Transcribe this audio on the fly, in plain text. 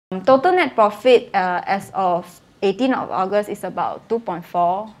Total net profit as of 18th of August is about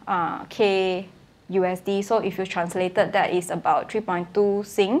 2.4 K USD. So if you translated, that is about 3.2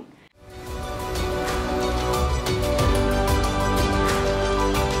 Sing.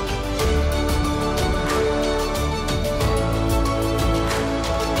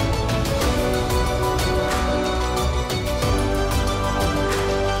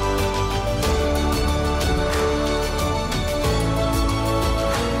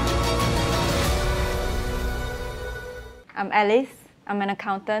 I'm Alice. I'm an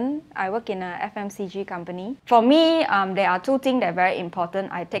accountant. I work in a FMCG company. For me, there are two things that are very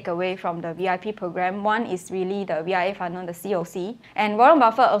important I take away from the VIP program. One is really the VIA funnel, the COC. And Warren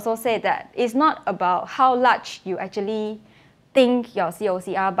Buffett also said that it's not about how large you actually think your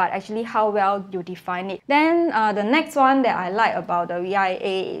COC are, but actually how well you define it. Then the next one that I like about the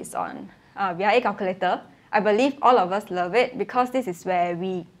VIA is on VIA calculator. I believe all of us love it because this is where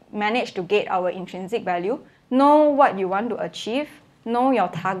we manage to get our intrinsic value. Know what you want to achieve, know your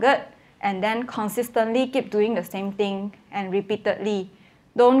target, and then consistently keep doing the same thing and repeatedly.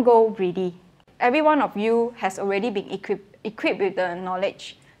 Don't go greedy. Every one of you has already been equipped with the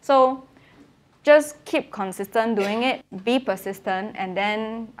knowledge. So just keep consistent doing it, be persistent, and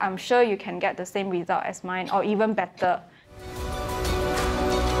then I'm sure you can get the same result as mine or even better.